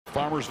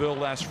Farmersville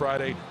last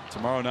Friday.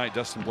 Tomorrow night,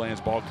 Dustin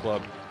Bland's ball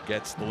club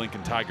gets the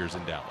Lincoln Tigers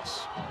in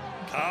Dallas.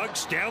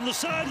 Cox down the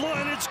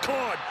sideline. It's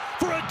caught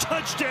for a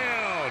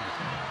touchdown.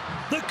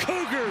 The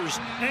Cougars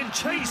and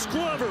Chase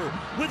Glover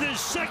with his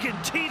second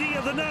TD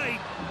of the night.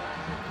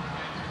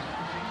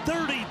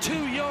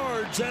 32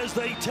 yards as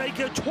they take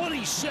a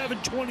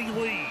 27-20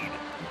 lead.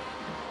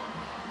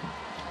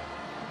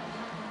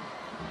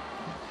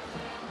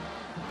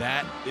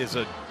 That is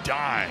a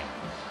dime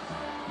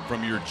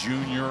from your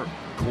junior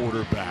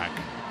quarterback.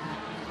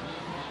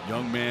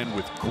 Young man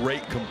with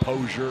great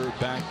composure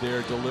back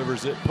there,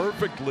 delivers it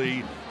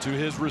perfectly to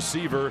his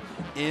receiver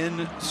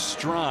in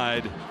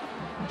stride.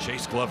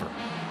 Chase Glover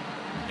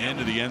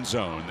into the end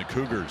zone. The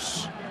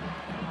Cougars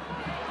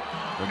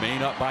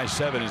remain up by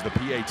 7 as the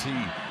PAT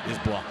is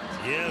blocked.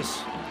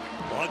 Yes,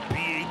 blocked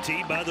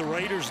PAT by the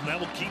Raiders, and that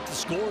will keep the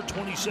score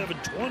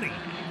 27-20.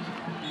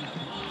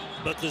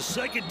 But the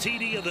second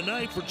TD of the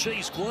night for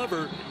Chase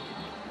Glover,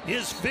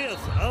 his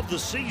 5th of the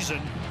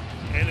season,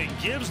 and it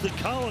gives the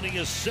Colony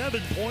a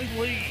 7-point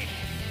lead.